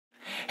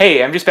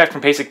Hey, I'm just back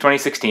from PASIC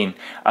 2016.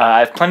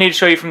 I have plenty to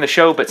show you from the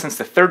show, but since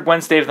the third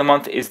Wednesday of the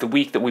month is the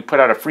week that we put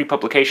out a free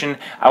publication,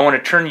 I want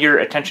to turn your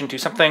attention to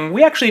something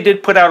we actually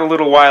did put out a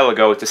little while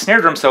ago. It's a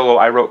snare drum solo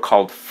I wrote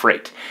called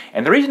Freight.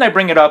 And the reason I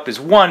bring it up is,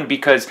 one,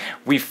 because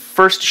we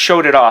first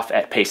showed it off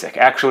at PASIC.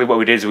 Actually, what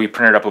we did is we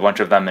printed up a bunch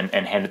of them and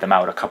handed them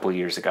out a couple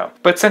years ago.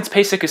 But since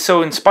PASIC is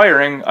so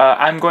inspiring,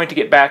 I'm going to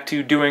get back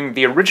to doing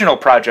the original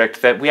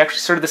project that we actually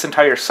started this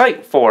entire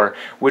site for,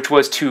 which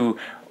was to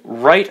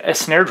write a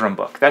snare drum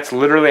book. That's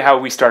literally how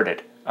we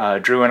started.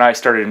 Drew and I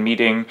started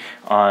meeting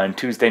on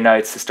Tuesday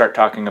nights to start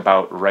talking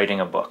about writing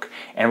a book.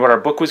 And what our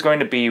book was going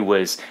to be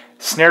was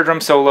snare drum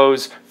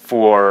solos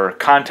for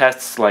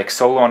contests like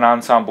solo and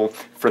ensemble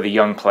for the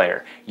young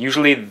player.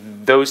 Usually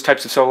those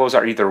types of solos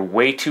are either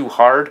way too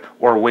hard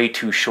or way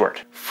too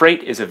short.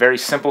 Freight is a very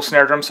simple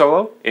snare drum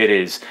solo. It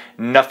is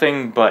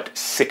nothing but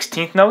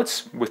 16th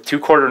notes with 2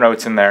 quarter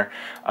notes in there,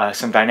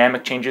 some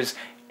dynamic changes,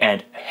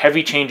 and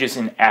heavy changes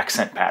in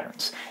accent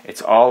patterns.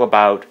 It's all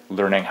about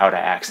learning how to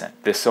accent.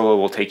 This solo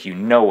will take you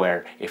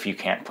nowhere if you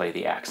can't play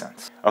the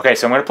accents. Okay,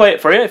 so I'm going to play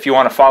it for you. If you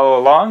want to follow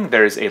along,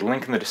 there's a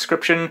link in the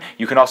description.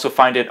 You can also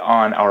find it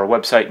on our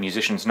website,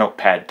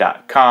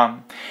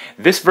 musiciansnotepad.com.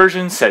 This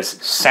version says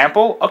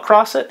sample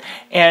across it,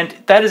 and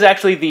that is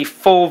actually the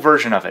full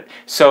version of it.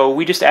 So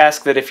we just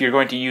ask that if you're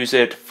going to use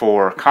it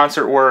for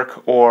concert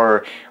work,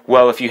 or,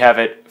 well, if you have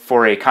it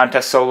for a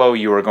contest solo,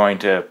 you are going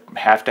to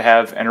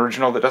have an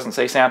original that doesn't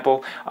say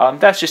sample.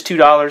 That's just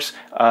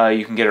 $2.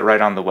 You can get it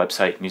right on the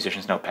website,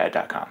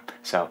 musiciansnotepad.com.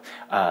 So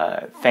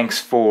thanks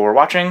for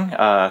watching.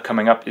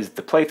 Coming up is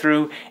the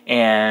playthrough,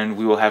 and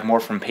we will have more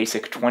from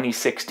PASIC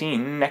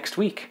 2016 next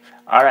week.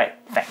 All right,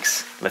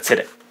 thanks. Let's hit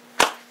it.